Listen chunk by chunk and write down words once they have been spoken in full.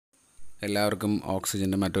എല്ലാവർക്കും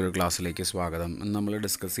ഓക്സിജൻ്റെ മറ്റൊരു ക്ലാസ്സിലേക്ക് സ്വാഗതം. ഇന്ന് നമ്മൾ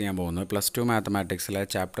ഡിസ്കസ് ചെയ്യാൻ പോകുന്നത് +2 മാത്തമാറ്റിക്സിലെ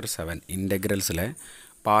ചാപ്റ്റർ 7 ഇൻ്റഗ്രൽസിലെ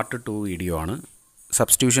പാർട്ട് 2 വീഡിയോ ആണ്.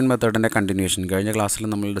 Substitution മെത്തേഡിൻ്റെ continuation. കഴിഞ്ഞ ക്ലാസ്സിൽ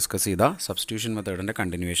നമ്മൾ ഡിസ്കസ് ചെയ്ത സബ്സ്റ്റിറ്റ്യൂഷൻ മെത്തേഡിൻ്റെ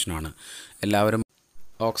കണ്ടിന്യൂഷനാണ്. എല്ലാവരും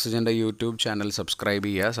ഓക്സിജൻ്റെ യൂട്യൂബ് ചാനൽ സബ്സ്ക്രൈബ്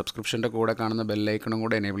ചെയ്യുക. സബ്സ്ക്രിപ്ഷൻ്റെ കൂടെ കാണുന്ന ബെല്ലൈക്കണും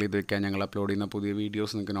കൂടെ എനേബിൾ ചെയ്ത് വെക്കാൻ ഞങ്ങൾ അപ്ലോഡ് ചെയ്യുന്ന പുതിയ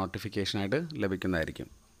വീഡിയോസ് നിങ്ങൾക്ക് നോട്ടിഫിക്കേഷനായിട്ട് ലഭിക്കുന്നതായിരിക്കും.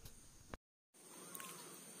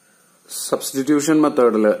 സബ്സ്റ്റിറ്റ്യൂഷൻ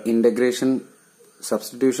മെത്തേഡിൽ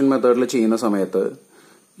സബ്സ്റ്റിറ്റ്യൂഷൻ മെത്തേഡിൽ ചെയ്യുന്ന സമയത്ത്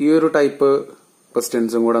ഈ ഒരു ടൈപ്പ്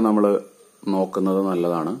ക്വസ്റ്റ്യൻസും കൂടെ നമ്മൾ നോക്കുന്നത്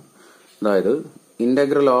നല്ലതാണ്. അതായത്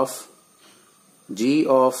integral of G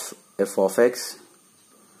of F of X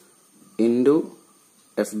into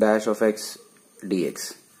F dash of X D X.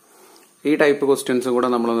 ഈ ടൈപ്പ് ക്വസ്റ്റ്യൻസും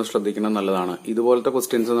കൂടെ നമ്മളൊന്ന് ശ്രദ്ധിക്കുന്നത് നല്ലതാണ്. ഇതുപോലത്തെ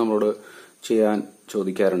ക്വസ്റ്റ്യൻസ് നമ്മളോട് ചെയ്യാൻ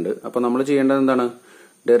ചോദിക്കാറുണ്ട്. അപ്പോൾ നമ്മൾ ചെയ്യേണ്ടത് എന്താണ്?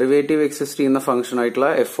 ഡെറിവേറ്റീവ് എക്സിസ്റ്റ് ചെയ്യുന്ന ഫംഗ്ഷൻ ആയിട്ടുള്ള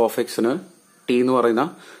എഫ് ഓഫ് എക്സിന് ടി എന്ന് പറയുന്ന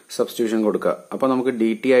സബ്സ്റ്റിറ്റ്യൂഷൻ കൊടുക്കുക. അപ്പോൾ നമുക്ക് ഡി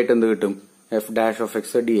ടി ആയിട്ട് എന്ത് കിട്ടും? F dash of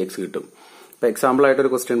X D X കിട്ടും. ഇപ്പൊ എക്സാമ്പിൾ ആയിട്ട്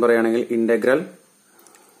ഒരു ക്വസ്റ്റ്യൻ പറയുകയാണെങ്കിൽ integral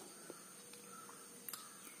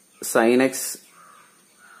sine X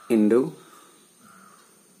into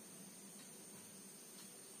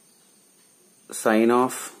sine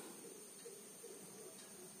of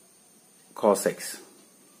cos X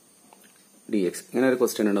D X, ഇങ്ങനെ ഒരു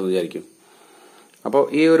ക്വസ്റ്റ്യൻ ഉണ്ടെന്ന് വിചാരിക്കും. അപ്പോൾ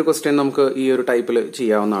ഈ ഒരു ക്വസ്റ്റ്യൻ നമുക്ക് ഈ ഒരു ടൈപ്പിൽ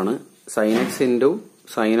ചെയ്യാവുന്നതാണ്. Sign X into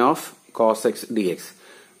sine of cos X D X.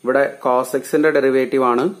 ഇവിടെ കോസ് എക്സിന്റെ ഡെറിവേറ്റീവ്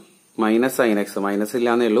ആണ് മൈനസ് സൈൻ എക്സ്. മൈനസ്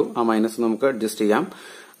ഇല്ലാന്നേ ഉള്ളൂ, ആ മൈനസ് നമുക്ക് അഡ്ജസ്റ്റ് ചെയ്യാം.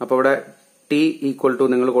 അപ്പോൾ ഇവിടെ ടി ഈക്വൽ ടു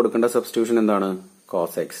നിങ്ങൾ കൊടുക്കേണ്ട സബ്സ്റ്റിറ്റ്യൂഷൻ എന്താണ്?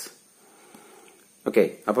 Cos X. ഓക്കെ,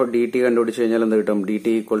 അപ്പോൾ ഡി ടി കണ്ടുപിടിച്ച് കഴിഞ്ഞാൽ എന്ത് കിട്ടും? D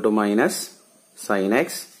T equal to minus sign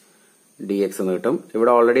X D X എന്ന് കിട്ടും.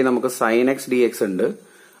 ഇവിടെ ഓൾറെഡി നമുക്ക് സൈൻ എക്സ് ഡി എക്സ് ഉണ്ട്.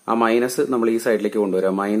 ആ മൈനസ് നമ്മൾ ഈ സൈഡിലേക്ക്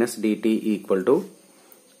കൊണ്ടുവരാം. Minus D T equal to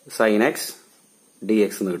sign X D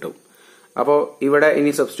X എന്ന് കിട്ടും. അപ്പോൾ ഇവിടെ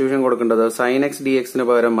ഇനി സബ്സ്റ്റിറ്റ്യൂഷൻ കൊടുക്കേണ്ടത് സൈൻ എക്സ് ഡി എക്സിന്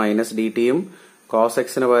പകരം മൈനസ് ഡി ടിയും കോസ്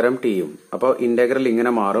എക്സിന് പകരം ടിയും. അപ്പോൾ ഇന്റഗ്രൽ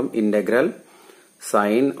ഇങ്ങനെ മാറും. ഇന്റഗ്രൽ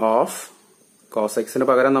സൈൻ ഓഫ് കോസ് എക്സിന്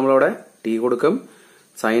പകരം നമ്മളിവിടെ ടി കൊടുക്കും.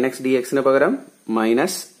 സൈൻ എക്സ് ഡി എക്സിന് പകരം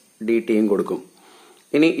മൈനസ് ഡി ടിയും കൊടുക്കും.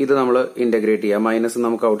 ഇനി ഇത് നമ്മൾ ഇന്റഗ്രേറ്റ് ചെയ്യാം. മൈനസ്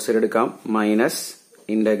നമുക്ക് ഔട്ട് സൈഡ് എടുക്കാം. Minus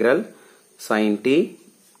integral sine t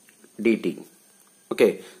D T. Okay,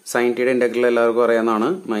 sign ടിയുടെ ഇന്റഗ്രൽ എല്ലാവർക്കും അറിയാവുന്നതാണ്.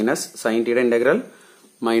 മൈനസ് സൈൻ ടിയുടെ integral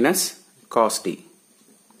minus cos T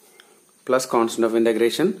plus constant of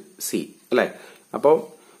integration C, അല്ലെ? അപ്പോൾ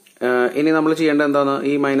ഇനി നമ്മൾ ചെയ്യേണ്ടത് എന്താണ്?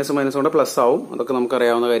 ഈ മൈനസ് മൈനസ് കൊണ്ട് പ്ലസ് ആവും. അതൊക്കെ നമുക്ക്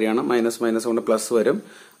അറിയാവുന്ന കാര്യമാണ്. മൈനസ് മൈനസ് കൊണ്ട് പ്ലസ് വരും.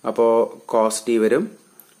 അപ്പോൾ കോസ് ടി വരും,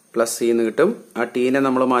 പ്ലസ് സി എന്ന് കിട്ടും. ആ ടീനെ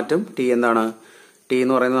നമ്മൾ മാറ്റും. ടി എന്താണ്? ടി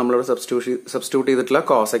എന്ന് പറയുന്നത് നമ്മളോട് സബ്സ്റ്റിറ്റ്യൂട്ട് ചെയ്തിട്ടുള്ള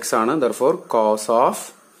കോസ് എക്സ് ആണ്. Therefore cos of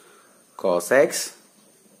cos X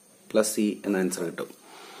plus C എന്ന ആൻസർ കിട്ടും.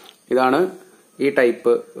 ഇതാണ് ഈ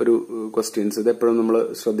ടൈപ്പ് ഒരു ക്വസ്റ്റ്യൻസ്. ഇത് എപ്പോഴും നമ്മൾ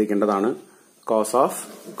ശ്രദ്ധിക്കേണ്ടതാണ്. Cos of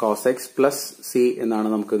cos X plus C എന്നാണ്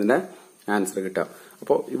നമുക്ക് ഇതിന്റെ ആൻസർ കിട്ടുക.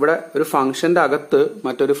 അപ്പോൾ ഇവിടെ ഒരു ഫംഗ്ഷന്റെ അകത്ത്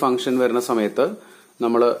മറ്റൊരു ഫംഗ്ഷൻ വരുന്ന സമയത്ത്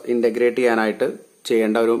നമ്മൾ ഇന്റഗ്രേറ്റ് ചെയ്യാനായിട്ട്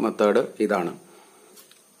ചെയ്യേണ്ട ഒരു മെത്തേഡ് ഇതാണ്.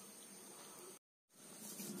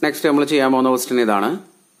 നെക്സ്റ്റ് നമ്മൾ ചെയ്യാൻ പോകുന്ന ക്വസ്റ്റ്യൻ ഇതാണ്.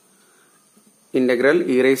 Integral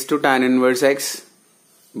E raise to tan inverse X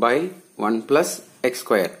by 1 plus X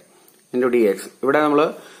square into D X. ഇവിടെ നമ്മൾ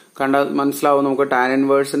കണ്ടാൽ മനസ്സിലാവും, നമുക്ക് ടാൻ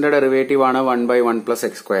ഇൻവേഴ്സിന്റെ ഡെറിവേറ്റീവ് ആണ് 1/1 പ്ലസ്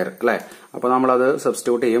എക്സ് സ്ക്വയർ, അല്ലെ? അപ്പൊ നമ്മളത്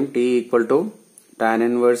സബ്സ്റ്റിറ്റ്യൂട്ട് ചെയ്യും. T equal to tan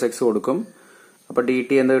inverse X കൊടുക്കും. അപ്പൊ ഡി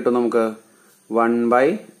ടി എന്ത് കിട്ടും? നമുക്ക്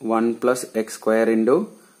 1/1 plus X square into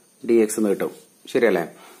D X എന്ന് കിട്ടും. ശരിയല്ലേ?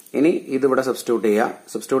 ഇനി ഇതിവിടെ സബ്സ്റ്റിറ്റ്യൂട്ട് ചെയ്യുക.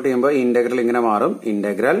 സബ്സ്റ്റിറ്റ്യൂട്ട് ചെയ്യുമ്പോൾ ഇന്റഗ്രൽ ഇങ്ങനെ മാറും.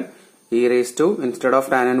 Integral E raise to instead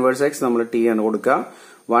of tan inverse X നമ്മൾ ടി ആണ് കൊടുക്കുക.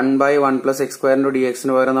 1/1 plus X square into D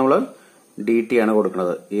എക്സിന് പകരം നമ്മൾ ഡി ടി ആണ്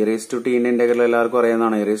കൊടുക്കുന്നത്. ഇ റേസ് ടു ടിന്റെ ഇന്റഗ്രൽ എല്ലാവർക്കും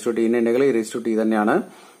അറിയാവുന്നതാണ്. E raise to ടിന്റെ integral E raise to T തന്നെയാണ്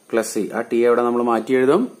പ്ലസ് സി. ആ ടി അവിടെ നമ്മൾ മാറ്റി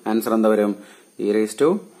എഴുതും. ആൻസർ എന്താ വരും? E raise to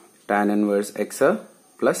tan inverse X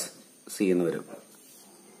plus C എന്ന് വരും.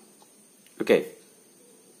 ഓക്കെ,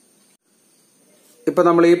 ഇപ്പൊ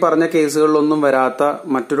നമ്മൾ ഈ പറഞ്ഞ കേസുകളിലൊന്നും വരാത്ത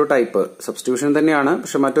മറ്റൊരു ടൈപ്പ് സബ്സ്റ്റിറ്റ്യൂഷൻ തന്നെയാണ്,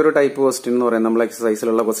 പക്ഷെ മറ്റൊരു ടൈപ്പ് ക്വസ്റ്റ്യൻ എന്ന് പറയുന്നത് നമ്മൾ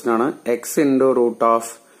എക്സസൈസിലുള്ള ക്വസ്റ്റ്യൻ ആണ്. X into root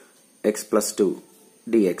of X plus 2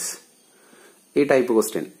 D X. ഈ ടൈപ്പ്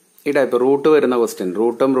ക്വസ്റ്റ്യൻ, ഈ ടൈപ്പ് റൂട്ട് വരുന്ന ക്വസ്റ്റ്യൻ,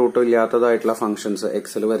 റൂട്ടും ഇല്ലാത്തതായിട്ടുള്ള ഫംഗ്ഷൻസ്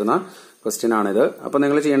എക്സിൽ വരുന്ന ക്വസ്റ്റ്യൻ ആണിത്. അപ്പൊ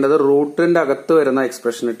നിങ്ങൾ ചെയ്യേണ്ടത് റൂട്ടിന്റെ അകത്ത് വരുന്ന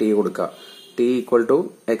എക്സ്പ്രഷന് ടി കൊടുക്കുക. T equal to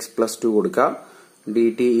X plus 2 കൊടുക്കുക. ഡി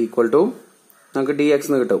ടി ഈക്വൽ ടു നമുക്ക് ഡി എക്സ്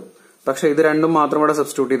എന്ന് കിട്ടും. പക്ഷെ ഇത് രണ്ടും മാത്രം കൂടെ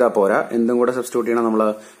സബ്സ്റ്റിറ്റ്യൂട്ട് ചെയ്താൽ പോരാ. എന്തും കൂടെ സബ്സ്റ്റിറ്റ്യൂട്ട് ചെയ്യണം. നമ്മൾ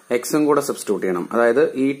എക്സും കൂടെ സബ്സ്റ്റിറ്റ്യൂട്ട് ചെയ്യണം. അതായത്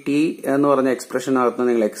ഈ ടി എന്ന് പറഞ്ഞ എക്സ്പ്രഷനകത്ത്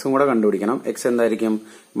നിങ്ങൾ എക്സും കൂടെ കണ്ടുപിടിക്കണം. എക്സ് എന്തായിരിക്കും?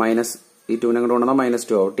 മൈനസ് ഈ 2 നെ കൊണ്ടുവന്നാൽ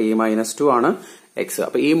 -2 ആവും. ടി -2 ആണ് എക്സ്.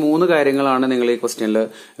 അപ്പൊ ഈ 3 കാര്യങ്ങളാണ് നിങ്ങൾ ഈ ക്വസ്റ്റ്യനിൽ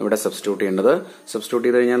ഇവിടെ സബ്സ്റ്റിറ്റ്യൂട്ട് ചെയ്യേണ്ടത്. സബ്സ്റ്റിറ്റ്യൂട്ട്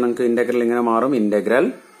ചെയ്ത് കഴിഞ്ഞാൽ നിങ്ങൾക്ക് ഇന്റഗ്രൽ ഇങ്ങനെ മാറും. ഇന്റഗ്രൽ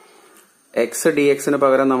എക്സ് ഡി എക്സിന്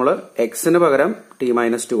പകരം നമ്മൾ എക്സിന് പകരം ടി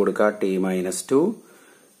 -2 കൊടുക്കുക. ടി -2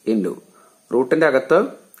 ഇൻറ്റു റൂട്ടിന്റെ അകത്ത്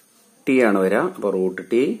ടി ആണ് വരിക. അപ്പൊ root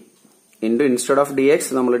T into instead of D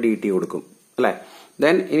X നമ്മൾ ഡി ടി കൊടുക്കും അല്ലെ.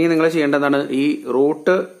 ദെൻ ഇനി നിങ്ങൾ ചെയ്യേണ്ടതാണ് ഈ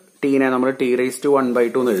റൂട്ട് ടീനെ നമ്മൾ ടി റേസ് ടു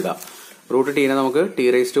 1/2 എന്ന് എഴുതാം. റൂട്ട് ടീനെ നമുക്ക് ടി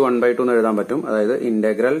റേസ് ടു 1/2 എന്ന് എഴുതാൻ പറ്റും. അതായത്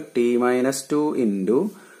integral T minus 2 into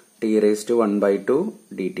T raise to 1/2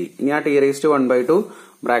 D T. ഇനി ആ ടി റേസ് ടു 1/2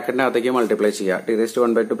 ബ്രാക്കറ്റിനകത്തേക്ക് മൾട്ടിപ്ലൈ ചെയ്യുക. ടി റേസ് ടു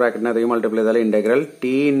 1/2 ബ്രാക്കറ്റിനകത്തേക്ക് മൾട്ടിപ്ലൈ ചെയ്താൽ integral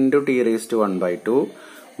T into T raise to 1/2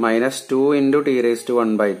 minus 2 into T raise to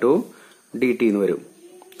 1/2 D T എന്ന് വരും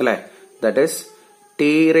അല്ലെ. That is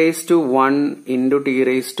T raise to 1 into T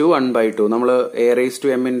raise to 1/2. നമ്മൾ A raise to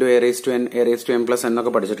M into A raise to N, A raise to M plus N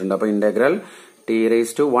ഒക്കെ പഠിച്ചിട്ടുണ്ട്. അപ്പൊ integral T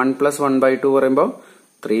raise to 1 plus 1/2 പറയുമ്പോൾ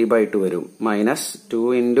 3/2 വരും. Minus 2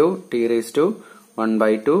 into T raise to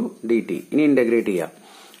 1/2 D T. ഇനി integrate ചെയ്യാം.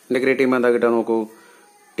 Integrate ചെയ്യുമ്പോൾ എന്താ കിട്ടാൻ നോക്കൂ.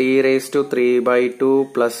 T raise to 3/2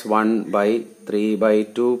 plus 1 by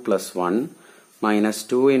 3/2 plus 1 minus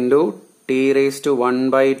 2 into T raise to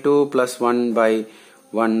 1/2 plus 1 by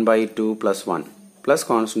 1/2 plus 1 plus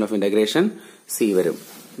constant of integration C വരും.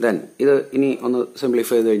 Then ഇത് ഇനി ഒന്ന്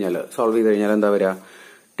സിംപ്ലിഫൈ ചെയ്ത് കഴിഞ്ഞാൽ, സോൾവ് ചെയ്ത് കഴിഞ്ഞാൽ എന്താ വരിക.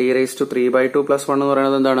 ടി റേസ് ടു 3/2 പ്ലസ് 1 എന്ന്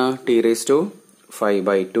പറയുന്നത് എന്താണ്, T raise to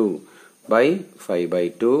 5/2 by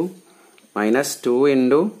 5/2 minus 2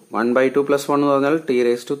 into 1/2 plus 1 എന്ന് പറഞ്ഞാൽ T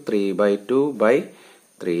raise to 3/2 by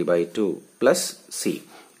 3/2 plus C.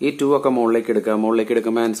 ഈ 2 ഒക്കെ മുകളിലേക്ക് എടുക്കുക. മുകളിലേക്ക്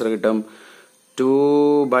എടുക്കുമ്പോൾ ആൻസർ കിട്ടും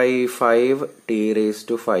 2/5 T raise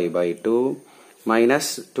to 5/2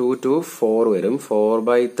 minus 2 to 4 വരും.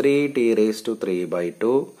 4/3 T raise to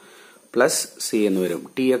 3/2 plus C എന്ന് വരും.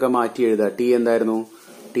 ടി ഒക്കെ മാറ്റി എഴുതുക. ടി എന്തായിരുന്നു,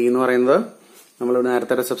 ടി എന്ന് പറയുന്നത് നമ്മൾ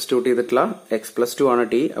നേരത്തെ സബ്സ്റ്റിറ്റ്യൂട്ട് ചെയ്തിട്ടുള്ള എക്സ് പ്ലസ് 2 ആണ്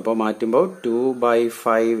ടി. അപ്പോൾ മാറ്റുമ്പോൾ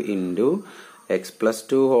 2/5 into X plus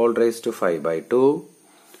 2 whole raise to 5/2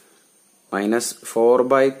 minus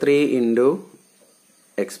 4/3 into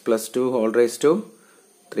X plus 2 whole raise to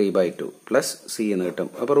 3/2 plus C എന്ന് കിട്ടും.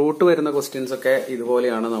 അപ്പൊ റൂട്ട് വരുന്ന ക്വസ്റ്റ്യൻസ് ഒക്കെ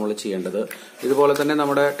ഇതുപോലെയാണ് നമ്മൾ ചെയ്യേണ്ടത്. ഇതുപോലെ തന്നെ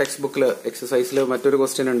നമ്മുടെ ടെക്സ്റ്റ് ബുക്കിൽ എക്സസൈസിൽ മറ്റൊരു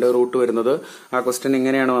ക്വസ്റ്റ്യൻ ഉണ്ട് റൂട്ട് വരുന്നത്. ആ ക്വസ്റ്റ്യൻ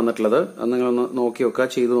ഇങ്ങനെയാണ് വന്നിട്ടുള്ളത്. അത് നിങ്ങളൊന്ന് നോക്കി നോക്കുക,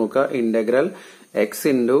 ചെയ്തു നോക്കുക. Integral X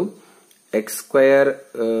into X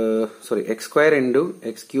square into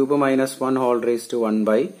X cube minus 1 whole raise to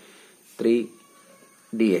 1/3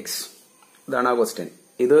 D X. ഇതാണ് ആ ക്വസ്റ്റ്യൻ.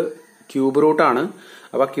 ഇത് ക്യൂബ് റൂട്ട് ആണ്.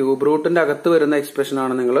 അപ്പൊ ക്യൂബ് റൂട്ടിന്റെ അകത്ത് വരുന്ന എക്സ്പ്രഷൻ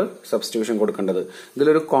ആണ് നിങ്ങൾ സബ്സ്റ്റിറ്റ്യൂഷൻ കൊടുക്കേണ്ടത്.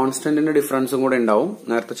 ഇതിലൊരു കോൺസ്റ്റന്റിന്റെ ഡിഫറൻസും കൂടെ ഉണ്ടാവും.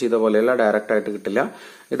 നേരത്തെ ചെയ്ത പോലെയല്ല, ഡയറക്റ്റ് ആയിട്ട് കിട്ടില്ല.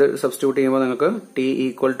 ഇത് സബ്സ്റ്റിറ്റ്യൂട്ട് ചെയ്യുമ്പോൾ നിങ്ങൾക്ക് T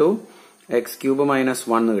equal to X cube minus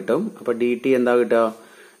 1 കിട്ടും. അപ്പൊ ഡി ടി എന്താ കിട്ടുക,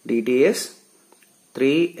 D T S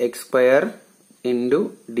 3x² into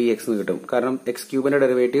D X എന്ന് കിട്ടും. കാരണം എക്സ് ക്യൂബിന്റെ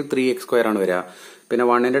ഡെറിവേറ്റീവ് 3x² ആണ് വരിക. പിന്നെ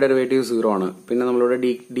 1ന്റെ ഡെറിവേറ്റീവ് 0 ആണ്. പിന്നെ നമ്മളിവിടെ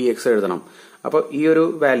ഡി എക്സ് എഴുതണം. അപ്പൊ ഈ ഒരു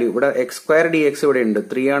വാല്യൂ ഇവിടെ x² dx ഇവിടെ ഉണ്ട്,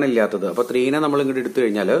 3 ആണ് ഇല്ലാത്തത്. അപ്പൊ 3നെ നമ്മൾ ഇങ്ങോട്ട് എടുത്തു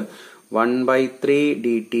കഴിഞ്ഞാൽ 1/3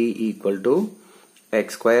 dt equal to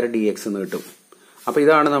x² dx എന്ന് കിട്ടും. അപ്പൊ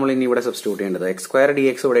ഇതാണ് നമ്മൾ ഇനി ഇവിടെ സബ്സ്റ്റിറ്റ്യൂട്ട് ചെയ്യേണ്ടത്. x²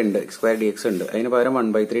 dx ഇവിടെ ഉണ്ട്, x² dx ഉണ്ട്. അതിന് പകരം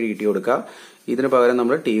 1/3 dt കൊടുക്കുക. ഇതിന് പകരം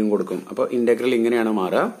നമ്മൾ ടിയും കൊടുക്കും. അപ്പൊ ഇന്റഗ്രൽ ഇങ്ങനെയാണ്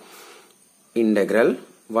മാറുക. ഇന്റഗ്രൽ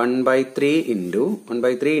 1/3 ഇൻറ്റു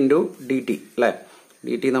dt അല്ലെ.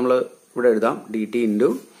 dt നമ്മൾ ഇവിടെ എഴുതാം. dt into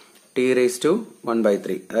T raise to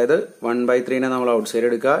 1/3. അതായത് 1/3നെ നമ്മൾ ഔട്ട് സൈഡ്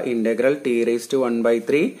എടുക്കുക. Integral T raise to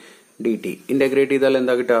 1/3 D T. Integrate ചെയ്താൽ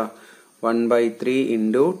എന്താ കിട്ടുക, 1/3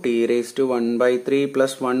 into T raise to 1/3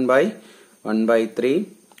 plus 1/3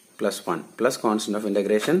 plus 1 plus constant of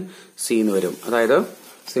integration C എന്ന് വരും. അതായത്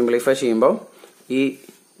സിംപ്ലിഫൈ ചെയ്യുമ്പോൾ ഈ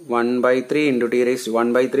 1/3 into T raise to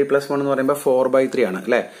 1/3 plus 1 എന്ന് പറയുമ്പോൾ 4/3 ആണ്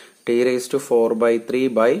അല്ലെ. T raise to 4/3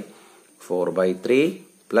 by 4/3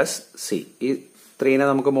 plus C. ഈ 3നെ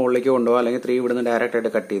നമുക്ക് മുകളിലേക്ക് കൊണ്ടുപോകാം, അല്ലെങ്കിൽ 3 ഇവിടുന്ന് ഡയറക്റ്റ്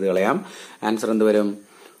ആയിട്ട് കട്ട് ചെയ്ത് കളയാം. ആൻസർ എന്ത് വരും,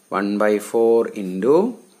 1/4 ഇൻറ്റു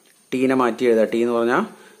ടീനെ മാറ്റി എഴുതാം. ടി എന്ന് പറഞ്ഞാൽ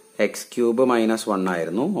എക്സ് ക്യൂബ് മൈനസ് 1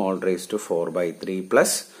 ആയിരുന്നു, whole raise to 4/3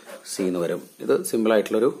 plus C എന്ന് വരും. ഇത് സിമ്പിൾ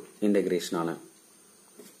ആയിട്ടുള്ളൊരു ഇന്റഗ്രേഷൻ ആണ്.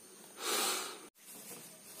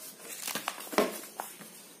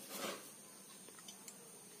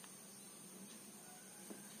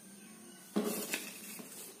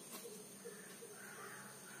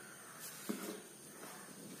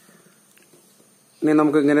 ഇനി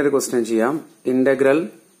നമുക്ക് ഇങ്ങനെ ഒരു ക്വസ്റ്റ്യൻ ചെയ്യാം. Integral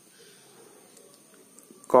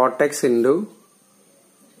cortex into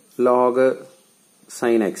log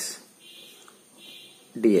sign X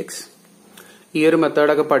D X. ഈ ഒരു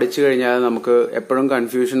മെത്തേഡൊക്കെ പഠിച്ചു കഴിഞ്ഞാൽ നമുക്ക് എപ്പോഴും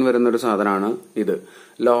കൺഫ്യൂഷൻ വരുന്നൊരു സാധനമാണ് ഇത്.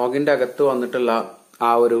 ലോഗിന്റെ അകത്ത് വന്നിട്ടുള്ള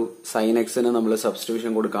ആ ഒരു സൈൻ എക്സിന് നമ്മൾ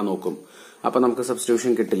സബ്സ്റ്റിറ്റ്യൂഷൻ കൊടുക്കാൻ നോക്കും. അപ്പൊ നമുക്ക്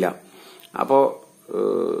സബ്സ്റ്റിറ്റ്യൂഷൻ കിട്ടില്ല. അപ്പോ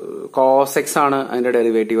കോസ് എക്സ് ആണ് അതിന്റെ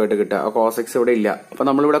ഡെറിവേറ്റീവ് ആയിട്ട് കിട്ടുക. കോസ് എക്സ് ഇവിടെ ഇല്ല. അപ്പൊ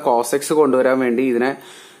നമ്മളിവിടെ കോസ് എക്സ് കൊണ്ടുവരാൻ വേണ്ടി ഇതിനെ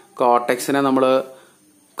കോട്ടെക്സിനെ നമ്മൾ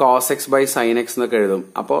cos x by sin x എന്നൊക്കെ എഴുതും.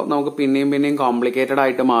 അപ്പോൾ നമുക്ക് പിന്നെയും കോംപ്ലിക്കേറ്റഡ്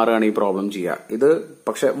ആയിട്ട് മാറുകയാണ് ഈ പ്രോബ്ലം ചെയ്യുക. ഇത്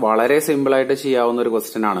പക്ഷെ വളരെ സിമ്പിൾ ആയിട്ട് ചെയ്യാവുന്ന ഒരു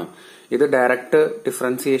ക്വസ്റ്റ്യൻ ആണ്. ഇത് ഡയറക്റ്റ്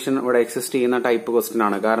ഡിഫറൻസിയേഷൻ ഇവിടെ എക്സിസ്റ്റ് ചെയ്യുന്ന ടൈപ്പ് ക്വസ്റ്റ്യൻ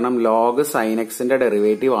ആണ്. കാരണം ലോഗ് സൈൻ എക്സിന്റെ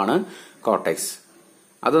ഡെറിവേറ്റീവ് ആണ് കോട്ടെക്സ്.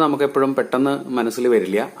 അത് നമുക്ക് എപ്പോഴും പെട്ടെന്ന് മനസ്സിൽ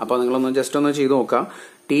വരില്ല. അപ്പൊ നിങ്ങളൊന്ന് ജസ്റ്റ് ഒന്ന് ചെയ്ത് നോക്കാം.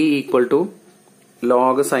 T equal to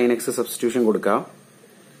log sign X substitution കൊടുക്കുക.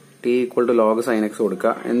 T equal to log sign X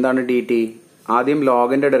കൊടുക്കുക. എന്താണ് ഡി ടി? ആദ്യം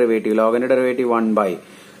ലോഗിന്റെ ഡെറിവേറ്റീവ് 1 ബൈ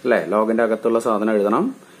അല്ലെ, ലോഗിന്റെ അകത്തുള്ള സാധനം എഴുതണം,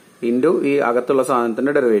 ഇൻറ്റു ഈ അകത്തുള്ള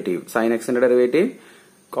സാധനത്തിന്റെ ഡെറിവേറ്റീവ് സൈൻ എക്സിന്റെ derivative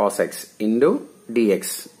cos X into D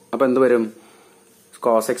X. അപ്പൊ എന്ത് വരും?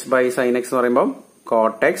 Cos X by sine X എന്ന് പറയുമ്പോൾ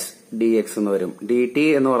കോട്ടെക്സ് ഡി എക്സ് എന്ന് വരും. ഡി ടി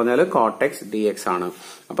എന്ന് പറഞ്ഞാൽ കോട്ടെക്സ് ഡി എക്സ് ആണ്.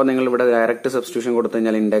 അപ്പൊ നിങ്ങൾ ഇവിടെ ഡയറക്റ്റ് സബ്സ്റ്റിറ്റ്യൂഷൻ കൊടുത്തു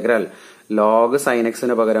കഴിഞ്ഞാൽ ഇന്റഗ്രൽ ലോഗ് സൈൻ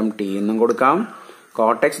എക്സിന് പകരം ടി എന്നും കൊടുക്കാം,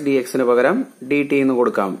 കോട്ടെക്സ് ഡി എക്സിന് പകരം ഡി ടി എന്ന്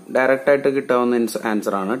കൊടുക്കാം. ഡയറക്റ്റ് ആയിട്ട് കിട്ടാവുന്ന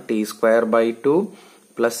ആൻസർ ആണ്. T square by 2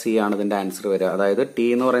 plus C ആണ് ഇതിന്റെ ആൻസർ വരിക. അതായത് ടി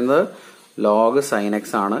എന്ന് പറയുന്നത് ലോഗ് സൈൻ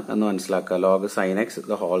എക്സ് ആണ് എന്ന് മനസ്സിലാക്കുക. Log sign X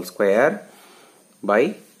the whole square by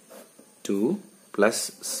 2 plus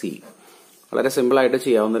C. വളരെ സിമ്പിൾ ആയിട്ട്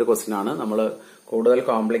ചെയ്യാവുന്ന ഒരു ക്വസ്റ്റ്യൻ ആണ്. നമ്മൾ കൂടുതൽ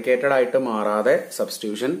കോംപ്ലിക്കേറ്റഡ് ആയിട്ട് മാറാതെ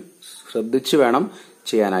സബ്സ്റ്റിറ്റ്യൂഷൻ ശ്രദ്ധിച്ചു വേണം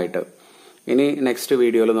ചെയ്യാനായിട്ട്. ഇനി നെക്സ്റ്റ്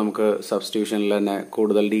വീഡിയോയിൽ നമുക്ക് സബ്സ്റ്റിറ്റ്യൂഷനിൽ തന്നെ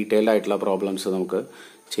കൂടുതൽ ഡീറ്റെയിൽഡ് ആയിട്ടുള്ള പ്രോബ്ലംസ് നമുക്ക്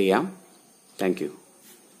ചെയ്യാം. Thank you.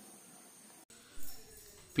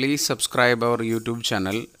 Please subscribe our YouTube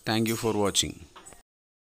channel. Thank you for watching.